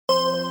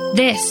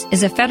This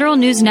is a Federal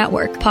News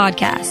Network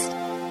podcast.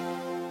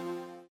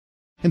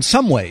 In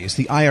some ways,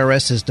 the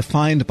IRS is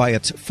defined by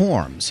its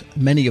forms.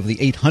 Many of the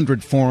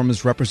 800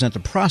 forms represent a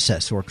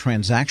process or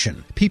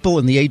transaction. People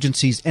in the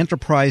agency's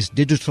Enterprise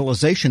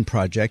Digitalization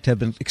Project have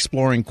been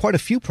exploring quite a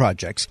few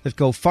projects that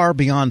go far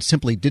beyond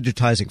simply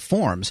digitizing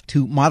forms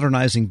to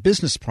modernizing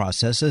business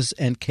processes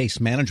and case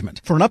management.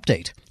 For an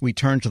update, we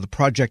turn to the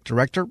project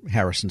director,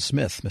 Harrison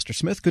Smith. Mr.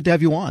 Smith, good to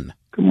have you on.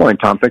 Good morning,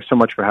 Tom. Thanks so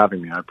much for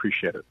having me. I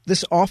appreciate it.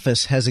 This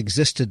office has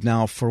existed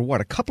now for,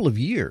 a couple of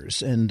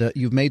years, and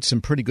you've made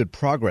some pretty good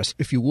progress.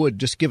 If you would,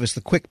 just give us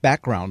the quick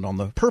background on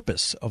the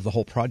purpose of the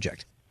whole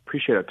project.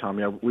 Appreciate it, Tom.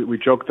 Yeah, we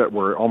joke that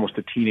we're almost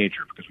a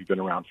teenager because we've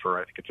been around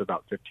for, I think it's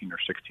about 15 or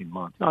 16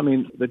 months. I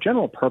mean, the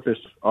general purpose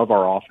of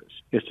our office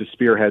is to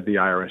spearhead the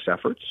IRS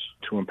efforts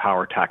to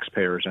empower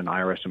taxpayers and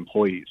IRS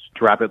employees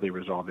to rapidly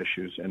resolve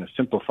issues in a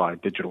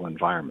simplified digital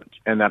environment.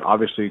 And that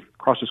obviously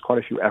crosses quite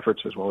a few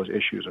efforts as well as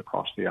issues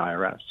across the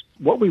IRS.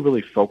 What we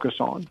really focus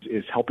on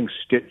is helping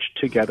stitch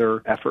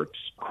together efforts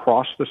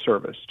across the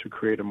service to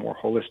create a more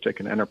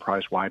holistic and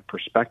enterprise-wide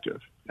perspective.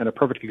 And a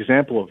perfect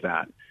example of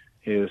that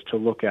is to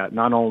look at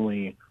not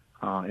only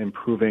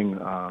improving,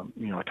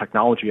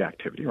 technology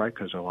activity, right?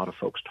 Because a lot of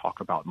folks talk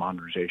about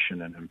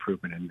modernization and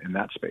improvement in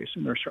that space,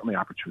 and there are certainly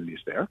opportunities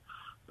there.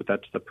 But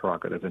that's the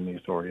prerogative and the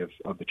authority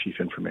of the Chief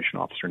Information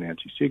Officer,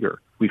 Nancy Seeger.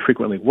 We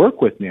frequently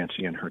work with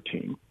Nancy and her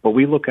team, but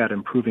we look at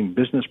improving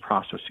business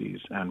processes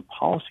and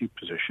policy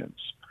positions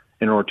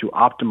in order to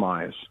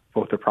optimize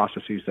both the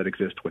processes that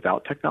exist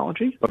without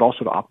technology, but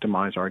also to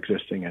optimize our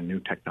existing and new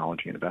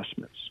technology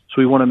investments.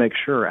 So we want to make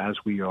sure as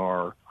we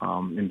are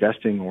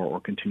investing or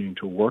continuing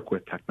to work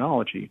with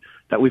technology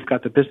that we've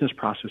got the business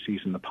processes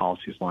and the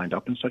policies lined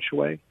up in such a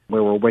way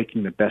where we're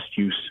making the best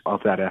use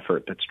of that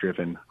effort that's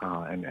driven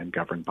and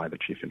governed by the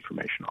Chief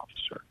Information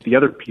Officer. The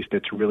other piece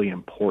that's really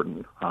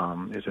important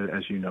is,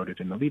 as you noted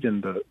in the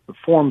lead-in, the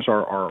forms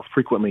are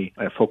frequently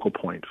a focal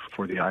point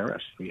for the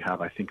IRS. We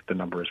have, I think the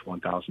number is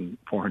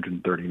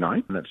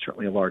 1,439, and that's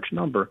certainly a large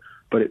number,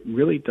 but it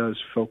really does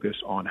focus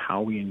on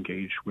how we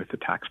engage with the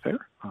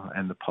taxpayer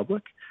and the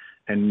public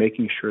and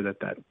making sure that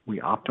we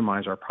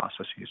optimize our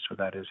processes so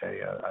that is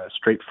a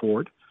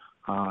straightforward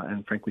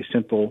and frankly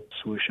simple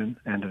solution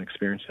and an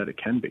experience that it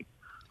can be.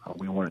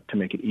 We want it to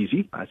make it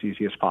easy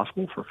as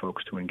possible for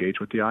folks to engage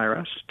with the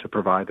IRS, to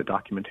provide the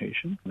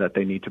documentation that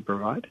they need to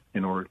provide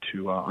in order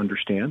to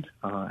understand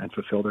and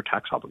fulfill their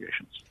tax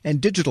obligations. And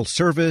digital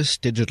service,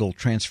 digital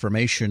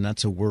transformation,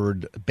 that's a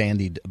word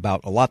bandied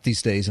about a lot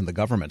these days in the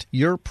government.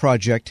 Your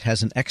project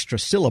has an extra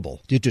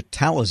syllable,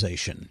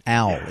 digitalization.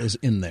 AL is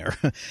in there.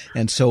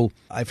 And so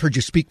I've heard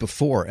you speak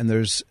before, and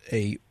there's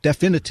a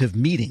definitive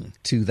meaning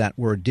to that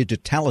word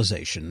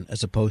digitalization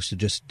as opposed to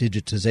just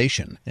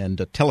digitization.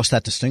 And tell us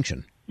that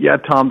distinction. Yeah,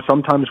 Tom,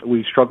 sometimes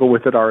we struggle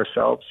with it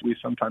ourselves. We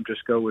sometimes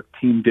just go with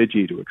Team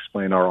Digi to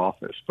explain our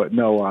office. But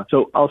no,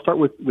 so I'll start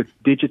with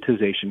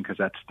digitization because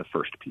that's the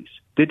first piece.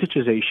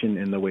 Digitization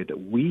in the way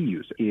that we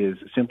use it is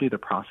simply the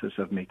process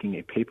of making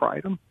a paper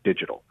item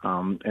digital.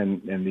 And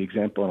the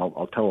example, and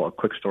I'll tell a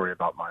quick story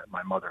about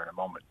my mother in a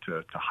moment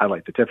to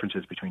highlight the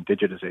differences between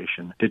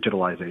digitization,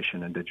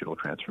 digitalization, and digital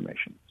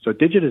transformation. So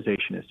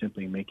digitization is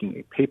simply making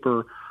a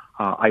paper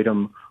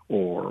item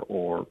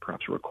or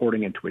perhaps a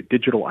recording into a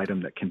digital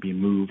item that can be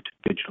moved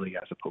digitally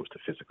as opposed to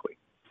physically.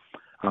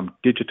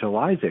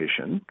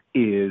 Digitalization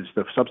is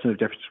the substantive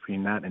difference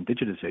between that and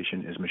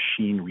digitization is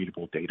machine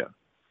readable data,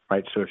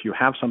 right? So if you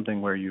have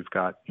something where you've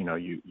got,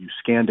 you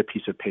scanned a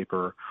piece of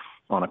paper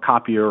on a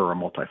copier or a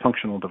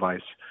multifunctional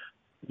device,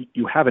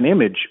 you have an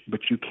image, but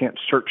you can't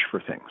search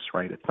for things,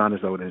 right? It's not as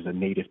though it is a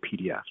native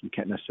PDF. You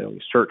can't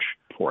necessarily search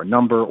for a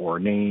number or a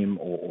name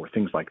or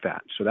things like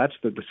that. So that's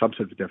the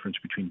substantive difference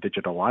between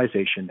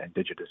digitalization and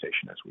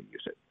digitization as we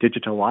use it.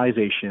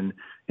 Digitalization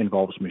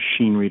involves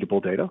machine-readable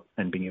data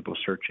and being able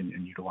to search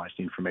and utilize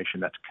the information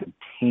that's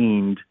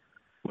contained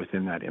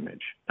within that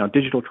image. Now,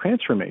 digital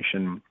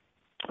transformation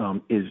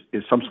is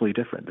substantially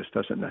different. This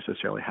doesn't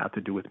necessarily have to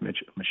do with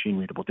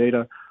machine-readable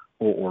data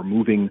or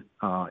moving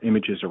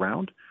images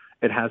around.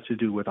 It has to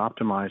do with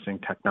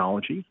optimizing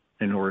technology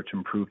in order to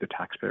improve the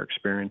taxpayer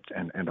experience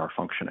and our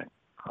functioning.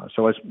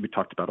 So as we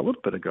talked about a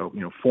little bit ago,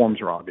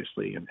 forms are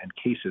obviously and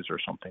cases are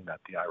something that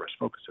the IRS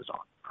focuses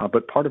on.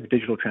 But part of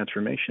digital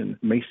transformation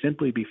may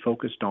simply be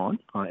focused on,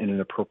 in an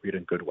appropriate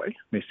and good way,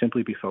 may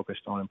simply be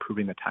focused on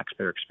improving the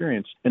taxpayer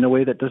experience in a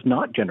way that does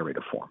not generate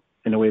a form,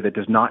 in a way that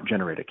does not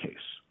generate a case.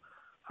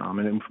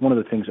 And one of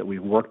the things that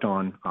we've worked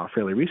on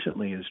fairly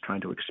recently is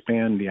trying to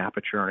expand the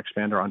aperture and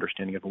expand our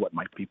understanding of what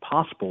might be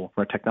possible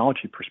from a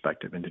technology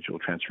perspective in digital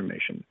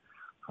transformation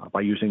by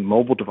using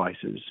mobile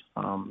devices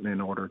in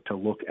order to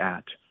look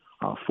at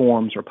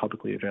forms or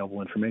publicly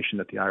available information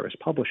that the IRS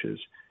publishes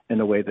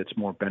in a way that's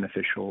more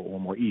beneficial or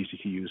more easy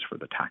to use for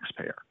the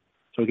taxpayer.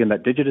 So again,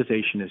 that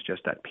digitization is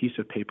just that piece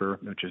of paper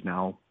which is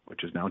now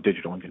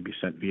digital and can be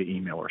sent via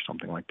email or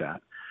something like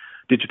that.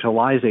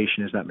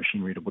 Digitalization is that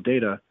machine readable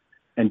data.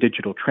 And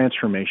digital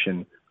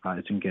transformation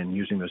It's, again,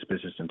 using those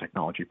business and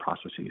technology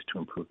processes to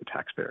improve the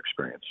taxpayer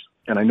experience.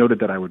 And I noted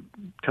that I would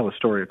tell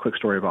a quick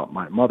story about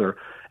my mother,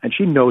 and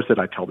she knows that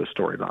I tell this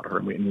story about her,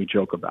 and we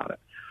joke about it.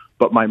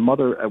 But my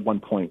mother at one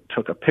point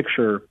took a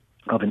picture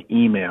of an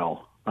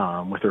email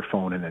with her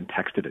phone and then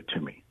texted it to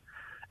me.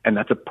 And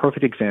that's a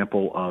perfect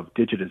example of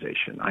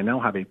digitization. I now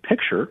have a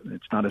picture.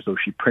 It's not as though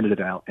she printed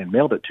it out and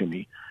mailed it to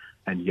me.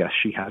 And yes,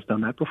 she has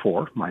done that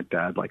before. My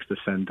dad likes to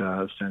send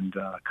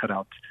cut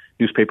out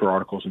newspaper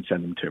articles and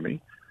send them to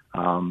me.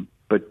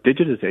 But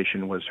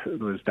digitization was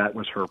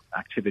her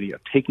activity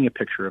of taking a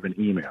picture of an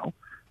email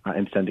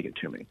and sending it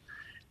to me.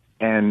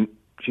 And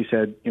she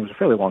said, it was a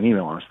fairly long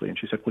email, honestly. And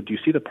she said, well, do you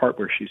see the part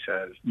where she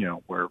says,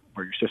 where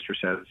your sister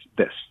says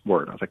this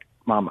word? I was like,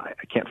 Mom, I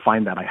can't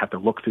find that. I have to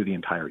look through the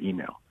entire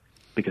email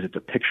because it's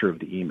a picture of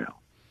the email.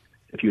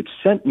 If you had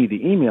sent me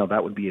the email,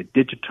 that would be a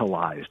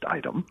digitalized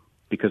item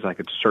because I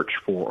could search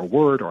for a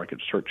word or I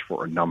could search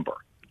for a number.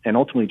 And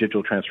ultimately,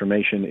 digital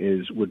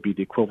transformation would be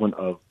the equivalent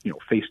of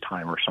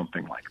FaceTime or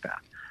something like that,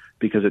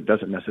 because it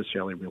doesn't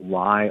necessarily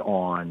rely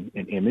on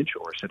an image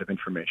or a set of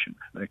information.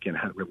 Again,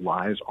 it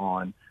relies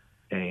on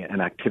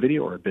an activity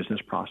or a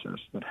business process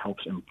that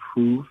helps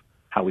improve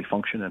how we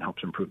function and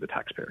helps improve the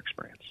taxpayer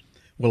experience.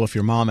 Well, if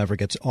your mom ever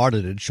gets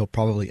audited, she'll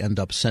probably end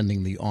up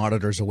sending the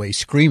auditors away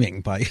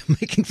screaming by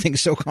making things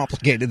so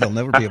complicated they'll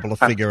never be able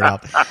to figure it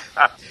out.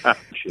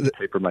 Should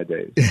paper my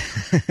days.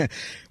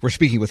 We're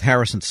speaking with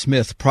Harrison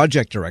Smith,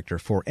 Project Director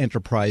for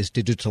Enterprise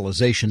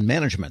Digitalization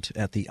Management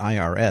at the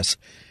IRS.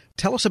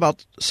 Tell us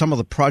about some of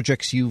the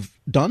projects you've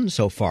done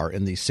so far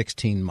in these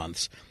 16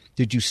 months.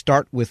 Did you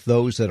start with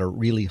those that are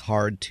really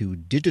hard to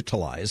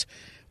digitalize,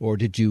 or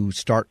did you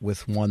start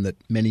with one that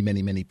many,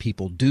 many, many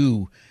people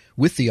do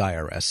with the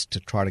IRS to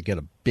try to get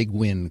a big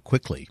win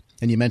quickly?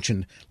 And you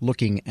mentioned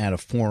looking at a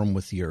form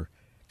with your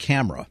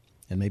camera,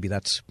 and maybe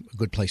that's a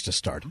good place to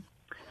start.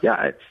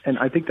 Yeah, and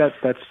I think that's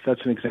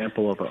an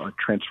example of a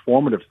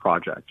transformative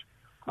project,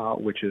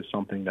 which is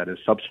something that is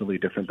substantially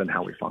different than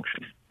how we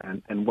function.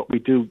 And what we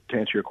do, to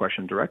answer your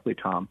question directly,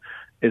 Tom,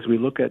 is we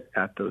look at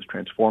those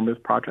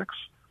transformative projects.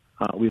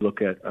 We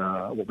look at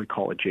what we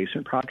call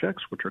adjacent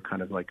projects, which are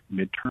kind of like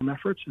midterm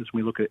efforts, as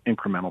we look at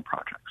incremental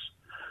projects.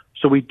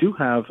 So we do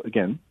have,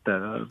 again,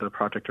 the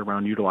project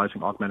around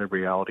utilizing augmented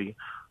reality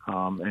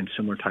and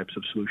similar types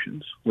of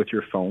solutions with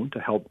your phone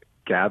to help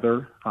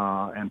gather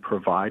and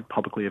provide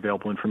publicly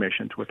available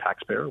information to a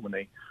taxpayer when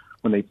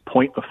they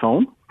point the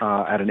phone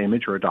at an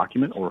image or a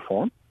document or a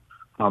form.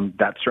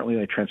 That's certainly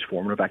a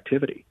transformative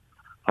activity.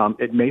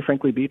 It may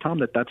frankly be,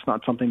 Tom, that's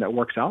not something that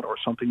works out or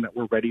something that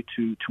we're ready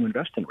to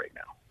invest in right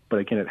now. But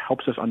again, it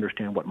helps us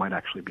understand what might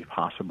actually be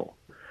possible.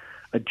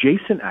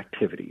 Adjacent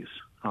activities,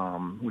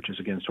 which is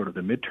again sort of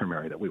the midterm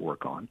area that we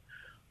work on,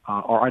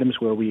 are items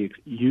where we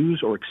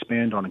use or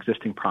expand on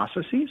existing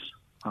processes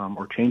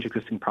or change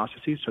existing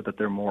processes so that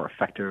they're more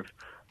effective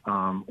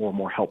or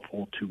more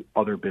helpful to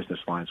other business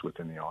lines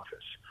within the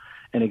office.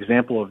 An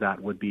example of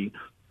that would be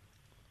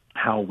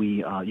how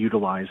we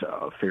utilize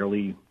a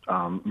fairly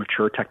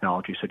mature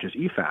technology such as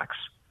eFax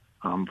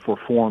for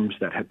forms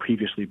that had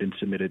previously been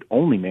submitted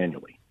only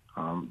manually.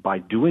 By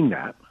doing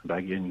that, by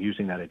again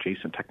using that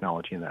adjacent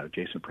technology and that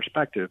adjacent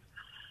perspective,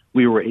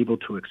 we were able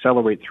to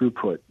accelerate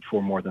throughput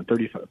for more than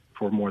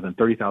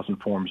 30,000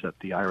 forms that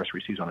the IRS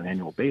receives on an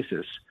annual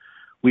basis.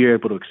 We were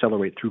able to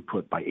accelerate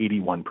throughput by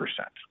 81%.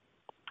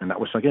 And that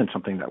was, again,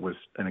 something that was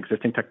an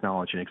existing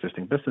technology, an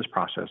existing business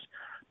process,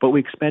 but we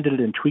expanded it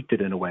and tweaked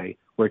it in a way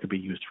where it could be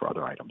used for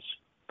other items.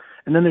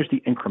 And then there's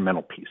the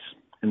incremental piece.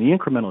 And the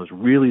incremental is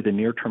really the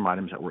near-term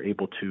items that we're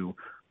able to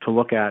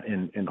look at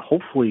and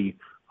hopefully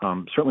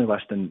certainly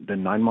less than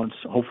 9 months,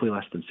 hopefully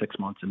less than 6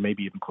 months, and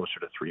maybe even closer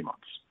to 3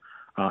 months.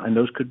 And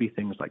those could be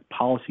things like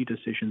policy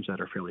decisions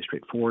that are fairly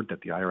straightforward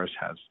that the IRS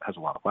has a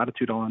lot of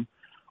latitude on,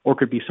 or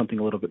could be something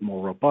a little bit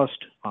more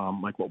robust,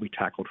 like what we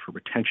tackled for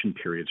retention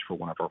periods for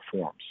one of our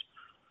forms.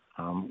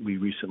 We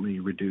recently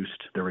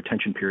reduced the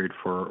retention period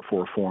for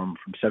a form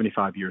from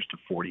 75 years to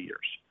 40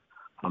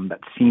 years.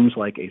 That seems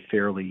like a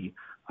fairly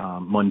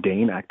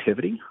mundane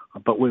activity,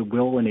 but it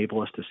will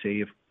enable us to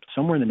save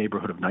somewhere in the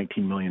neighborhood of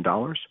 $19 million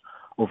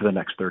over the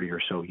next 30 or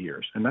so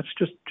years. And that's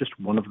just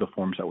one of the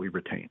forms that we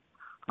retain.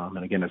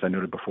 And again, as I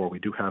noted before, we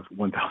do have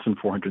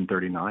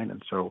 1,439.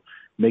 And so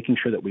making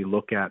sure that we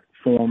look at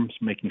forms,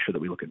 making sure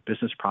that we look at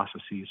business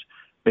processes,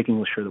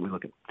 making sure that we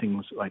look at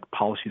things like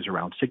policies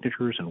around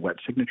signatures and wet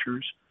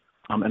signatures,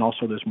 and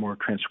also there's more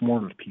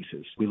transformative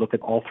pieces. We look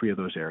at all three of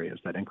those areas,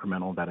 that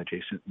incremental, that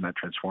adjacent, and that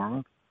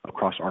transformative,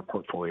 across our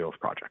portfolio of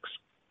projects.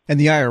 And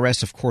the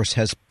IRS, of course,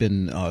 has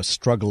been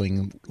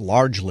struggling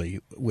largely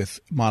with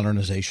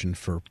modernization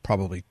for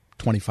probably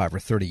 25 or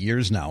 30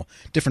 years now,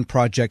 different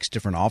projects,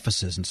 different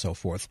offices, and so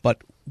forth.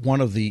 But one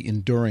of the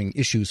enduring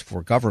issues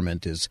for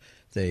government is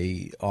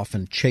they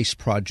often chase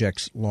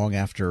projects long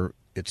after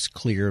it's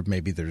clear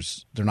maybe they're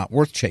not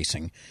worth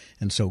chasing,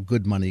 and so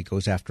good money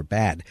goes after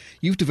bad.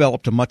 You've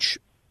developed a much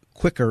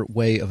quicker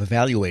way of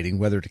evaluating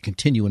whether to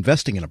continue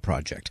investing in a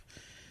project,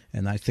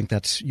 and I think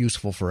that's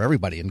useful for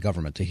everybody in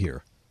government to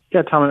hear.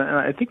 Yeah, Tom, and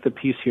I think the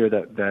piece here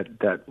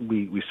that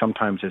we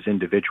sometimes as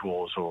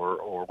individuals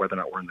or whether or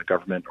not we're in the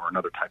government or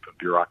another type of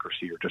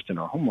bureaucracy or just in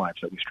our home lives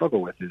that we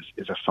struggle with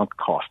is a sunk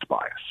cost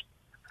bias,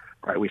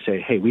 right? We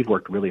say, hey, we've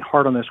worked really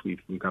hard on this.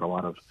 We've got a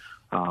lot of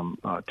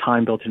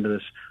time built into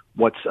this.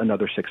 What's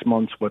another 6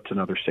 months? What's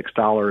another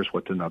 $6?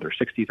 What's another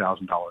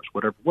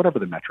 $60,000? Whatever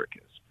the metric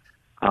is.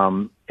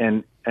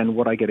 And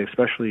what I get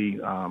especially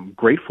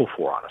grateful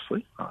for,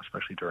 honestly,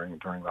 especially during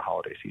the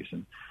holiday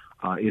season,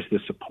 is the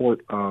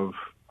support of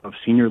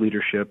senior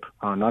leadership,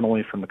 not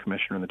only from the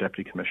commissioner and the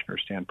deputy commissioner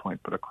standpoint,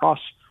 but across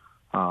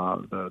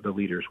the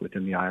leaders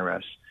within the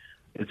IRS,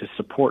 is the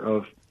support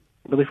of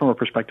really from a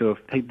perspective of,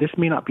 hey, this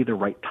may not be the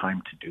right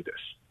time to do this.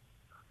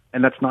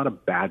 And that's not a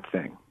bad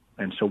thing.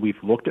 And so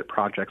we've looked at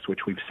projects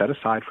which we've set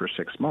aside for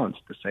 6 months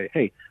to say,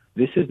 hey,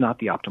 this is not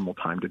the optimal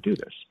time to do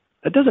this.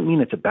 That doesn't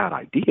mean it's a bad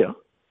idea,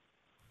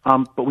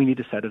 but we need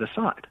to set it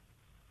aside.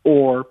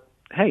 Or,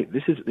 hey,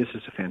 this is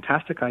a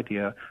fantastic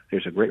idea.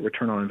 There's a great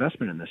return on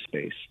investment in this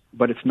space,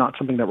 but it's not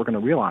something that we're going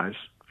to realize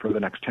for the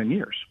next 10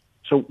 years.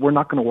 So we're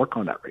not going to work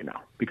on that right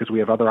now because we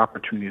have other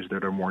opportunities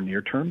that are more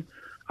near term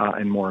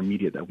and more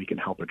immediate that we can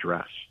help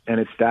address. And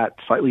it's that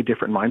slightly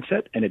different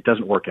mindset, and it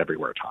doesn't work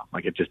everywhere, Tom.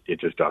 Like it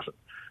just doesn't.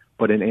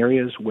 But in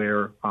areas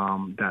where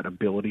that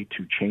ability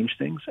to change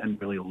things and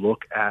really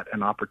look at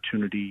an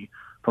opportunity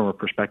from a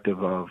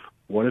perspective of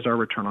what is our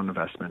return on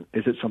investment?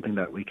 Is it something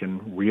that we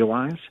can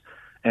realize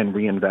and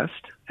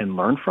reinvest and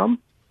learn from?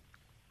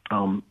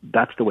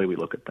 That's the way we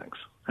look at things.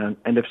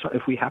 And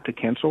if we have to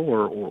cancel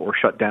or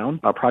shut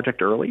down a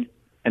project early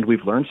and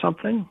we've learned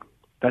something,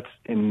 that's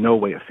in no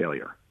way a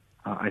failure.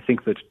 I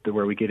think that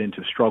where we get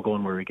into struggle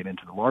and where we get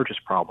into the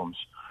largest problems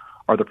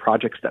are the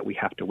projects that we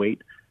have to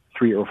wait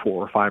 3 or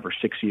 4 or 5 or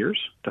 6 years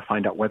to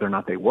find out whether or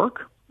not they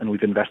work. And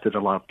we've invested a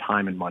lot of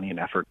time and money and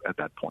effort at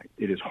that point.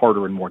 It is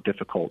harder and more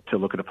difficult to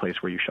look at a place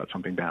where you shut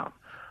something down.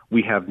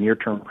 We have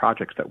near-term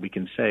projects that we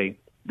can say,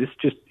 this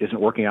just isn't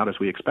working out as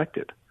we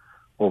expected,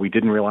 or we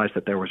didn't realize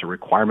that there was a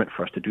requirement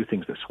for us to do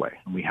things this way,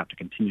 and we have to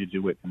continue to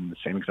do it in the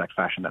same exact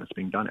fashion that it's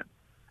being done in.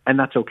 And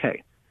that's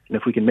okay. And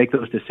if we can make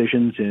those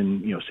decisions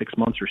in 6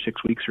 months or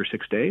 6 weeks or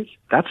 6 days,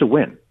 that's a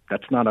win.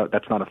 That's not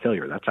a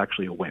failure. That's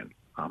actually a win.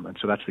 And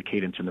so that's the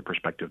cadence and the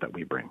perspective that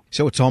we bring.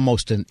 So it's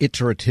almost an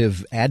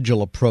iterative,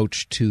 agile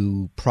approach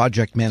to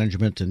project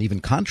management and even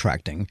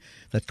contracting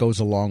that goes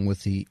along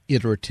with the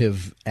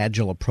iterative,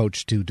 agile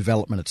approach to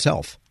development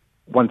itself.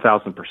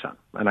 1,000%.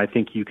 And I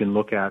think you can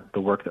look at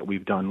the work that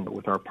we've done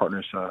with our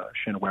partners,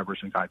 Shannon Webers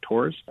and Guy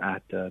Torres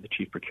at the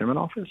Chief Procurement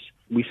Office.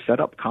 We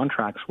set up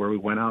contracts where we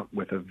went out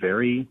with a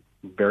very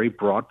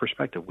broad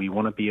perspective. We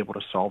want to be able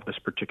to solve this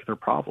particular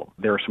problem.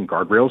 There are some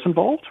guardrails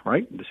involved,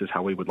 right? This is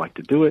how we would like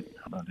to do it.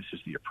 This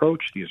is the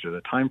approach. These are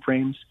the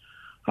timeframes.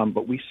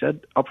 But we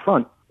said up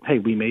front, hey,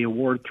 we may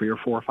award 3 or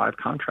 4 or 5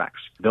 contracts.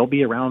 They'll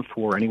be around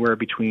for anywhere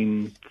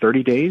between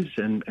 30 days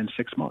and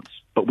 6 months.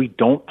 But we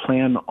don't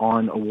plan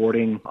on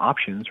awarding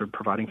options or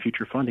providing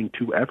future funding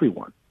to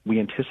everyone. We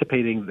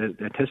anticipate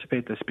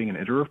this being an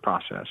iterative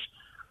process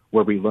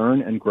where we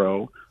learn and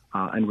grow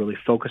and really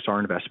focus our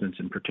investments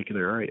in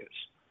particular areas.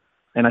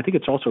 And I think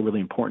it's also really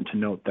important to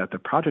note that the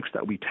projects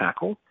that we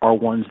tackle are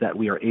ones that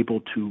we are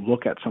able to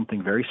look at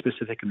something very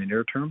specific in the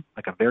near term,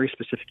 like a very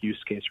specific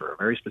use case or a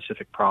very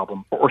specific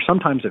problem, or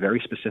sometimes a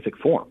very specific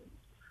form.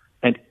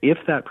 And if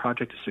that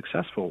project is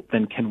successful,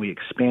 then can we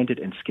expand it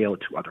and scale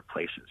it to other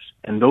places?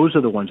 And those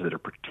are the ones that are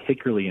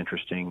particularly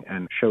interesting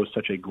and show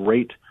such a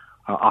great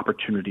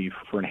opportunity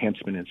for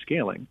enhancement and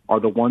scaling, are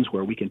the ones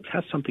where we can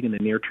test something in the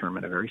near term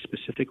in a very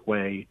specific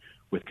way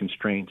with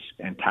constraints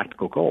and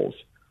tactical goals.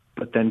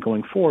 But then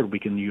going forward, we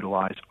can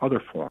utilize other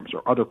forms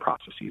or other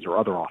processes or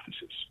other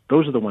offices.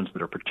 Those are the ones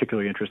that are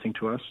particularly interesting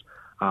to us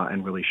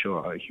and really show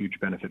a huge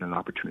benefit and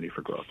opportunity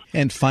for growth.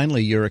 And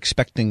finally, you're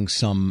expecting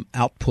some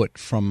output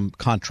from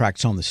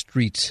contracts on the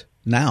streets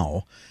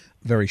now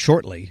very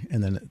shortly,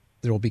 and then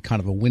there will be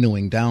kind of a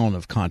winnowing down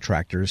of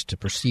contractors to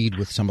proceed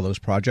with some of those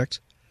projects?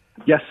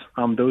 Yes,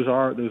 those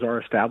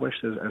are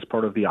established as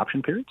part of the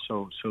option period.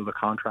 So the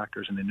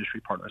contractors and industry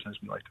partners, as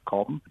we like to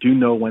call them, do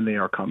know when they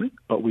are coming.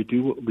 But we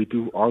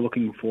are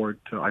looking forward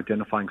to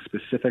identifying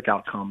specific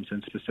outcomes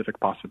and specific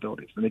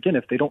possibilities. And again,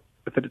 if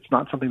it's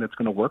not something that's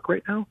going to work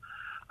right now,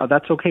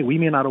 that's okay. We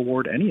may not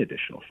award any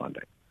additional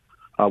funding.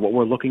 What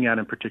we're looking at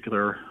in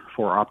particular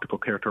for our optical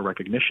character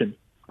recognition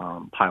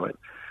pilot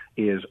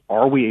is,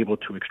 are we able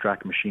to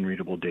extract machine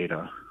readable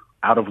data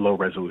out of low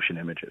resolution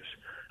images?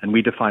 And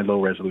we define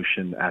low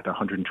resolution at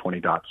 120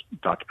 dots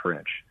per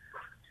inch.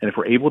 And if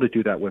we're able to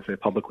do that with a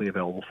publicly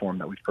available form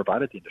that we've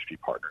provided the industry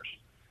partners,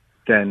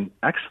 then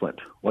excellent.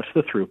 What's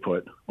the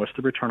throughput? What's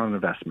the return on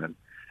investment?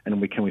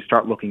 And can we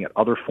start looking at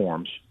other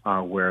forms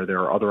where there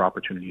are other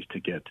opportunities to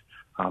get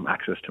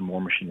access to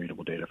more machine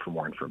readable data for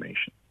more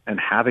information? And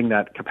having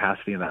that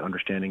capacity and that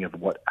understanding of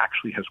what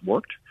actually has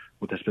worked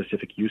with a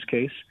specific use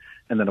case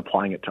and then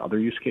applying it to other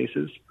use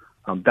cases,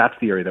 that's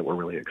the area that we're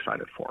really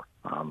excited for.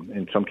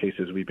 In some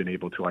cases, we've been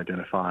able to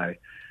identify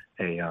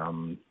a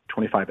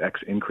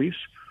 25x increase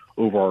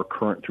over our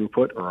current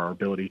throughput or our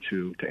ability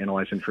to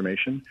analyze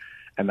information.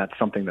 And that's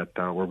something that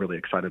we're really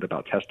excited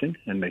about testing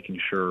and making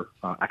sure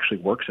actually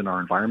works in our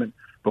environment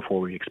before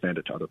we expand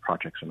it to other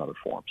projects and other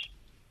forms.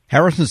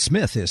 Harrison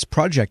Smith is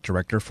Project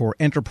Director for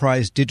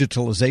Enterprise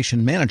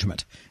Digitalization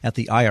Management at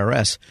the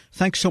IRS.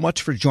 Thanks so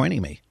much for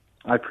joining me.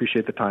 I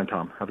appreciate the time,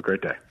 Tom. Have a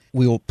great day.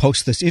 We will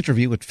post this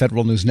interview at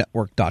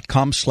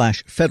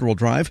federalnewsnetwork.com/Federal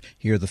Drive.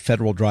 Hear the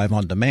Federal Drive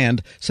on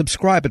demand.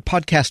 Subscribe at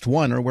Podcast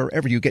One or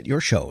wherever you get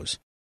your shows.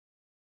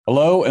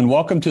 Hello, and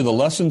welcome to the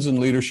Lessons in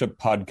Leadership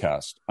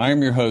podcast. I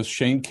am your host,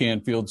 Shane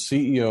Canfield,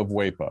 CEO of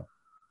WEPA.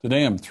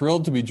 Today, I'm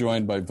thrilled to be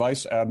joined by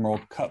Vice Admiral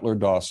Cutler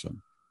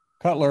Dawson.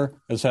 Cutler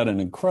has had an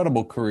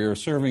incredible career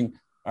serving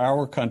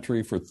our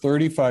country for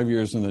 35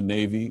 years in the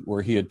Navy,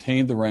 where he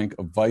attained the rank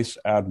of Vice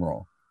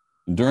Admiral.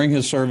 During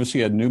his service,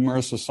 he had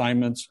numerous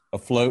assignments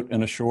afloat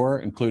and ashore,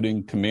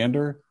 including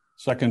Commander,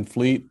 2nd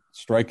Fleet,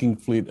 Striking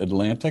Fleet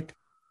Atlantic,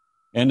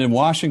 and in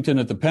Washington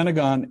at the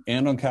Pentagon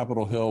and on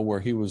Capitol Hill,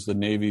 where he was the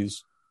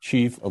Navy's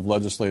Chief of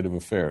Legislative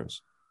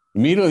Affairs.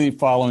 Immediately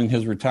following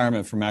his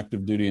retirement from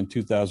active duty in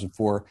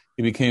 2004,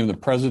 he became the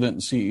president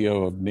and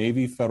CEO of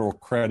Navy Federal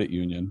Credit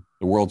Union,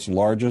 the world's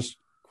largest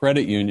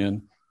credit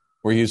union,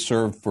 where he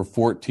served for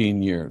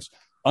 14 years.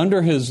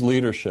 Under his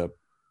leadership,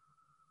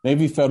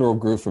 Navy Federal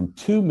grew from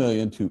 2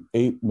 million to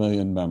 8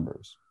 million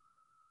members.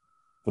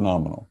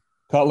 Phenomenal.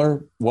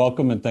 Cutler,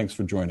 welcome and thanks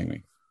for joining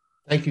me.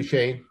 Thank you,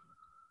 Shane.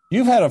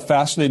 You've had a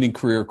fascinating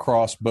career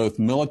across both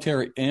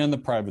military and the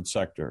private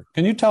sector.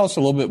 Can you tell us a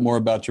little bit more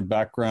about your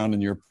background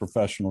and your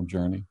professional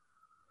journey?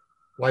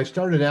 Well, I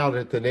started out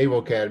at the Naval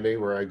Academy,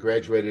 where I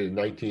graduated in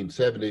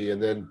 1970,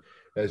 and then,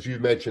 as you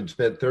mentioned,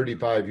 spent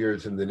 35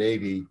 years in the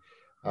Navy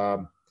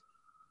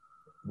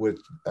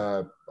with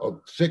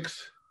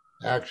 6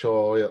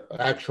 actual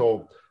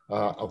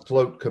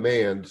afloat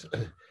commands.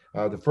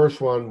 The first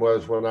one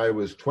was when I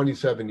was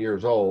 27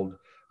 years old.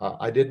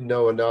 I didn't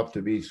know enough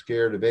to be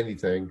scared of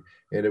anything,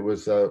 and it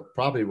was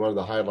probably one of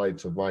the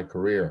highlights of my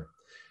career.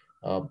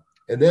 And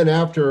then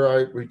after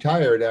I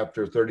retired,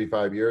 after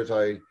 35 years,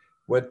 I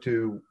went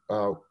to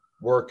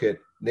work at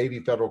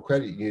Navy Federal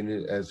Credit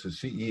Union as the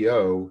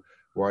CEO,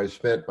 where I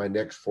spent my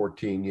next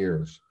 14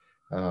 years.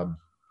 I'm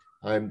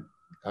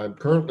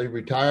currently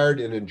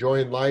retired and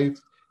enjoying life,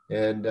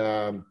 and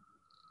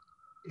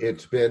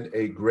it's been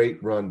a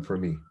great run for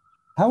me.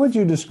 How would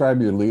you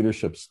describe your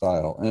leadership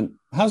style, and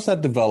how's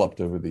that developed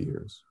over the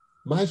years?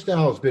 My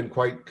style has been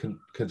quite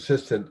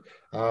consistent.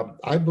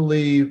 I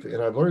believe,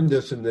 and I've learned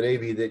this in the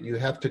Navy, that you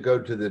have to go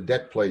to the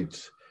deck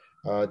plates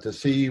to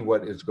see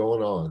what is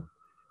going on.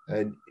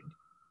 And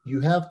you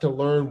have to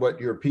learn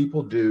what your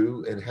people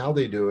do and how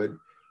they do it,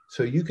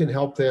 so you can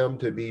help them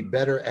to be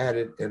better at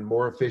it and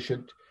more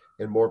efficient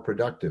and more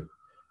productive.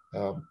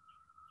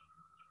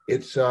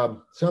 It's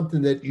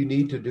something that you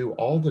need to do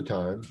all the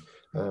time.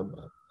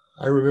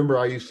 I remember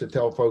I used to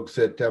tell folks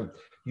that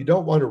you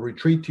don't want to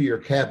retreat to your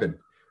cabin.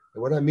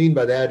 And what I mean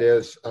by that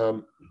is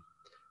the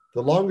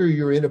longer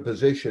you're in a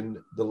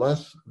position, the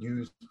less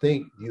you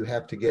think you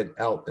have to get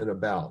out and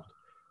about.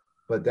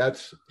 But that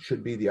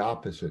should be the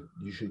opposite.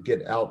 You should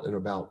get out and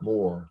about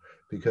more,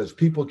 because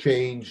people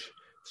change,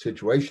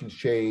 situations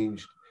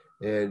change,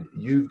 and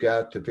you've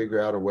got to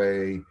figure out a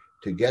way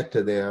to get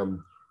to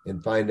them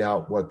and find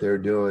out what they're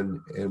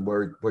doing and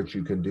what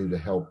you can do to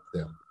help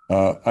them.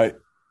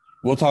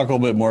 We'll talk a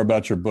little bit more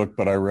about your book,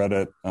 but I read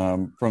it,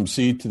 From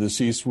Sea to the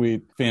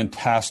C-Suite.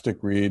 Fantastic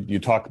read. You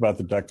talk about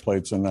the deck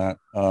plates in that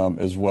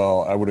as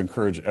well. I would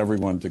encourage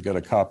everyone to get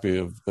a copy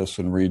of this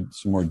and read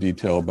some more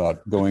detail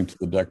about going to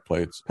the deck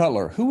plates.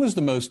 Cutler, who was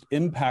the most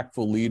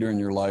impactful leader in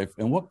your life,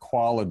 and what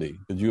quality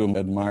did you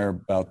admire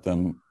about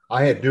them?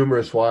 I had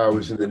numerous while I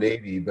was in the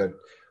Navy, but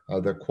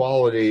the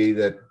quality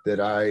that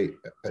I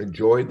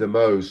enjoyed the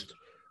most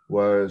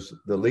was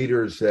the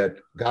leaders that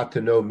got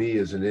to know me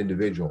as an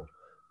individual,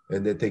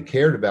 and that they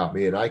cared about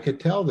me, and I could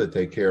tell that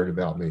they cared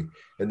about me.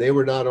 And they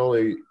were not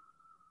only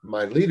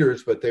my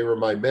leaders, but they were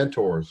my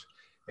mentors.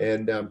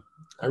 And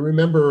I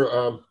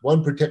remember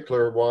one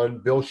particular one,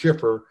 Bill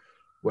Schiffer,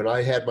 when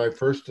I had my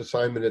first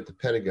assignment at the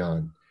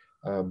Pentagon.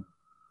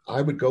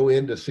 I would go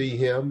in to see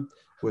him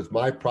with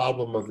my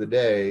problem of the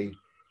day,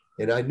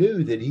 and I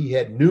knew that he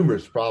had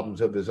numerous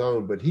problems of his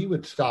own, but he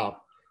would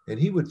stop and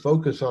he would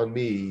focus on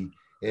me,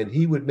 and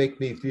he would make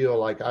me feel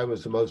like I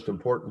was the most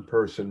important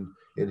person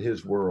in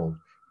his world.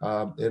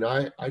 And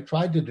I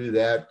tried to do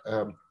that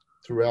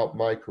throughout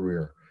my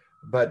career.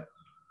 But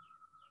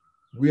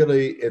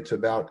really, it's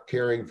about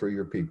caring for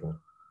your people.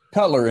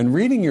 Cutler, in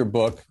reading your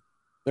book,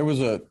 there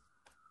was a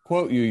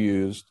quote you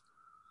used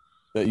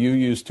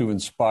to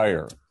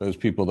inspire those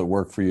people that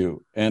work for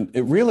you. And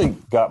it really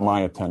got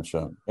my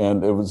attention.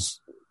 And it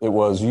was,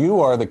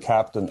 you are the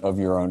captain of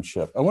your own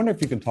ship. I wonder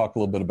if you can talk a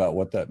little bit about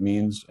what that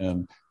means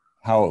and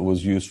how it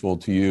was useful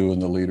to you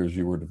and the leaders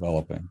you were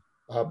developing.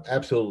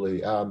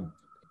 Absolutely.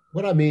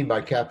 What I mean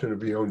by captain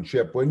of your own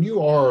ship, when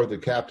you are the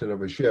captain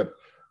of a ship,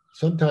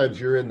 sometimes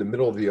you're in the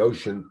middle of the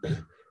ocean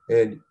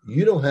and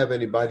you don't have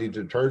anybody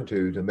to turn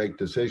to make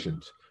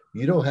decisions.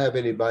 You don't have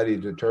anybody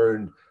to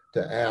turn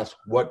to ask,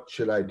 what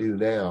should I do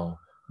now?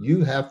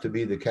 You have to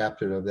be the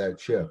captain of that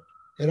ship.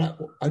 And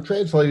I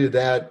translated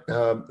that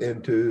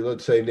into,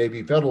 let's say,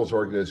 Navy Federal's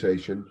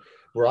organization,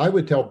 where I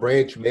would tell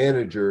branch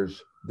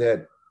managers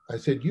that I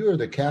said, you are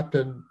the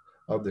captain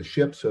of the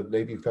ships of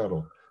Navy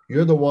Federal.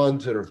 You're the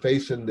ones that are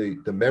facing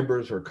the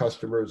members or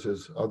customers,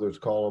 as others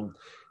call them,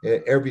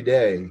 every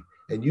day.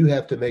 And you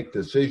have to make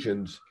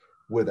decisions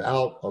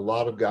without a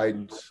lot of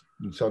guidance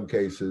in some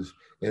cases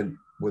and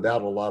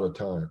without a lot of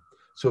time.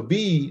 So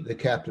be the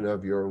captain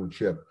of your own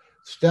ship.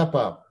 Step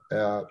up,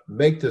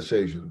 make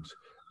decisions,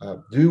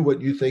 do what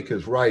you think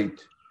is right,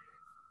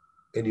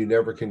 and you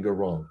never can go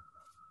wrong.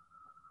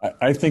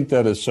 I think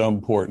that is so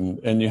important.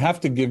 And you have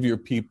to give your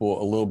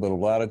people a little bit of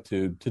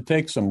latitude to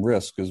take some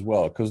risk as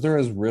well, because there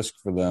is risk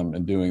for them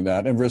in doing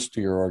that and risk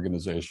to your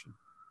organization.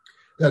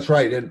 That's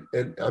right.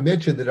 And I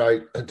mentioned that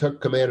I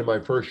took command of my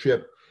first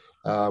ship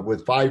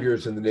with 5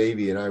 years in the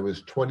Navy, and I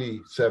was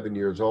 27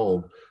 years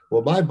old.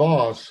 Well, my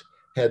boss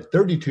had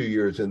 32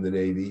 years in the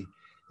Navy,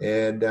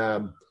 and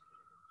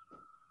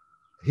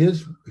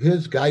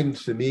his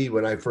guidance to me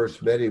when I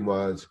first met him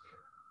was,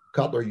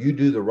 Cutler, you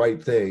do the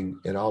right thing,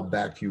 and I'll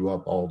back you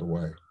up all the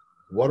way.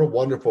 What a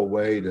wonderful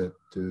way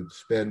to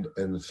spend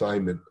an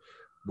assignment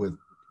with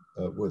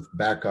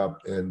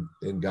backup and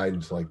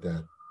guidance like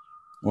that.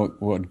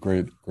 What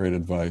great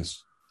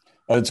advice.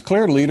 It's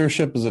clear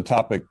leadership is a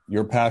topic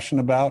you're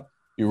passionate about.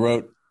 You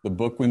wrote the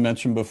book we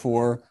mentioned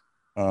before,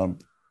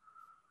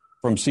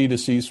 From C to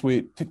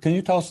C-Suite. Can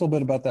you tell us a little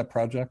bit about that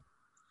project?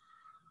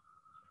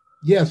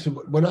 Yes.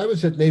 When I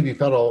was at Navy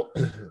Federal,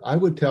 I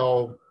would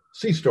tell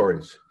sea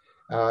stories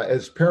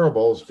as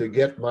parables to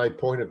get my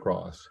point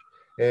across.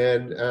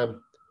 And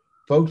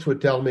folks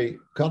would tell me,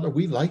 Cutler,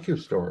 we like your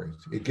stories.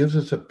 It gives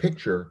us a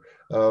picture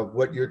of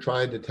what you're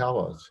trying to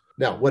tell us.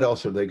 Now, what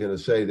else are they going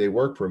to say? They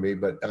work for me,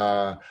 but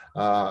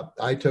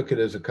I took it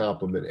as a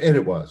compliment, and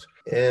it was.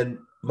 And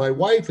my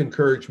wife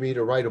encouraged me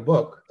to write a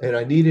book, and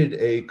I needed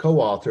a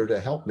co-author to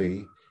help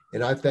me.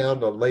 And I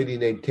found a lady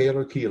named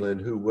Taylor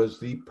Keelan, who was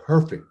the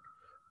perfect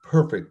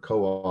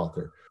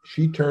co-author.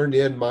 She turned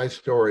in my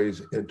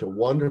stories into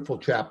wonderful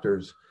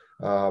chapters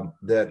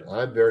that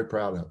I'm very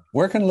proud of.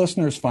 Where can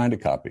listeners find a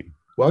copy?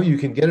 Well, you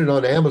can get it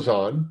on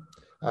Amazon,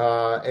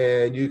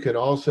 and you can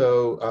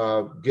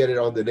also get it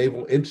on the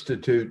Naval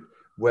Institute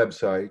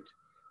website.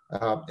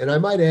 And I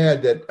might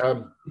add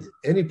that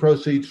any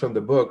proceeds from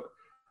the book,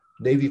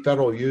 Navy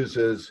Federal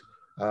uses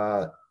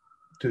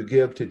to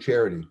give to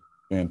charity.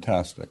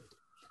 Fantastic.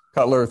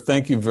 Cutler,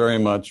 thank you very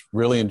much.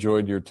 Really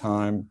enjoyed your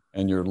time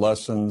and your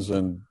lessons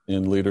in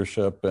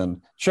leadership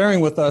and sharing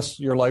with us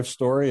your life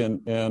story.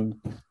 And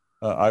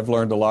I've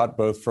learned a lot,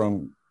 both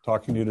from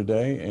talking to you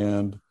today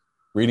and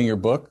reading your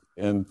book.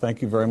 And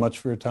thank you very much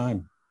for your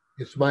time.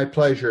 It's my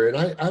pleasure.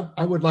 And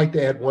I would like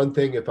to add one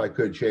thing, if I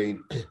could,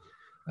 Shane.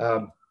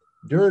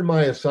 During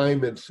my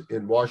assignments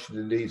in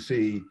Washington,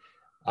 D.C.,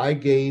 I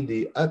gained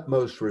the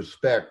utmost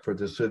respect for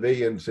the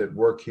civilians that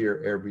work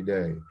here every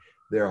day.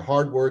 They're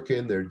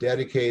hardworking, they're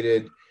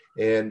dedicated,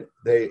 and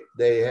they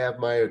have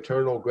my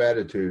eternal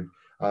gratitude.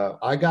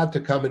 I got to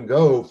come and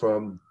go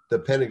from the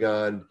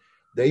Pentagon.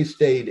 They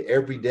stayed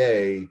every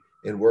day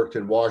and worked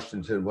in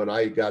Washington when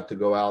I got to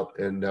go out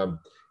and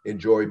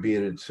enjoy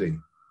being at sea.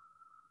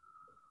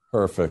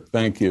 Perfect.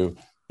 Thank you.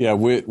 Yeah,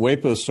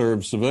 WEPA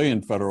serves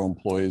civilian federal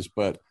employees,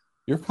 but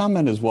your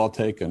comment is well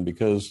taken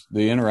because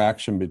the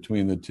interaction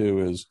between the two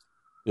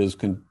is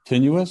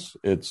continuous,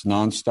 it's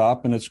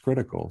nonstop, and it's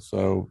critical.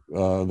 So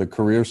the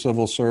career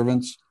civil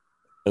servants,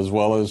 as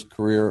well as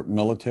career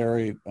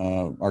military,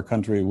 our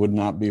country would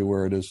not be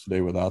where it is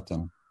today without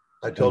them.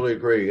 I totally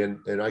agree.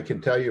 And I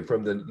can tell you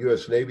from the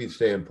U.S. Navy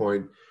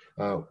standpoint,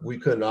 we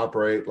couldn't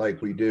operate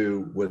like we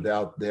do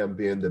without them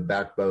being the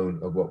backbone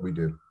of what we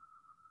do.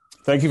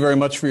 Thank you very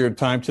much for your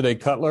time today,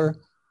 Cutler.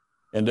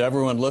 And to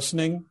everyone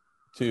listening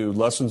to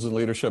Lessons in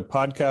Leadership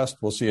podcast,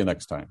 we'll see you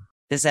next time.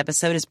 This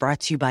episode is brought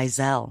to you by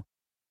Zelle.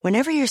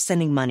 Whenever you're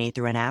sending money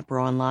through an app or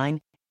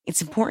online,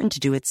 it's important to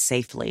do it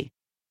safely.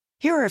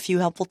 Here are a few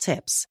helpful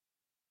tips.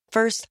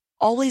 First,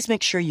 always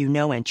make sure you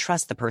know and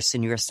trust the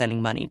person you are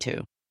sending money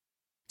to.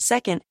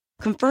 Second,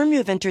 confirm you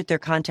have entered their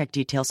contact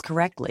details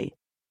correctly.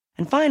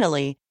 And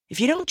finally, if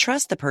you don't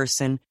trust the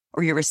person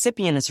or your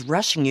recipient is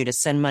rushing you to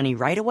send money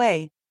right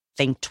away,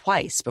 think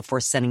twice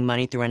before sending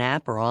money through an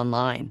app or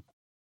online.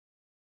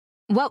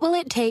 What will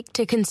it take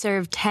to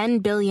conserve 10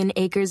 billion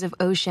acres of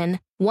ocean,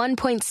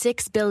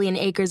 1.6 billion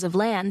acres of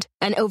land,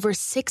 and over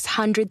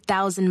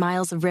 600,000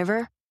 miles of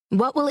river?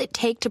 What will it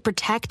take to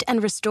protect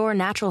and restore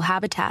natural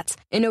habitats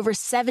in over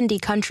 70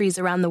 countries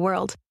around the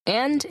world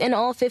and in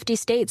all 50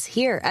 states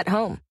here at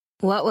home?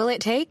 What will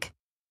it take?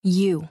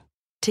 You.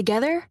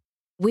 Together,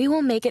 we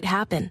will make it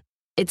happen.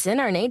 It's in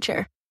our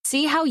nature.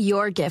 See how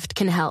your gift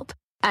can help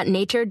at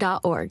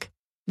nature.org.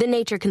 The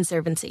Nature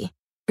Conservancy.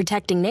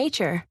 Protecting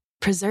nature,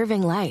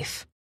 preserving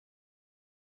life.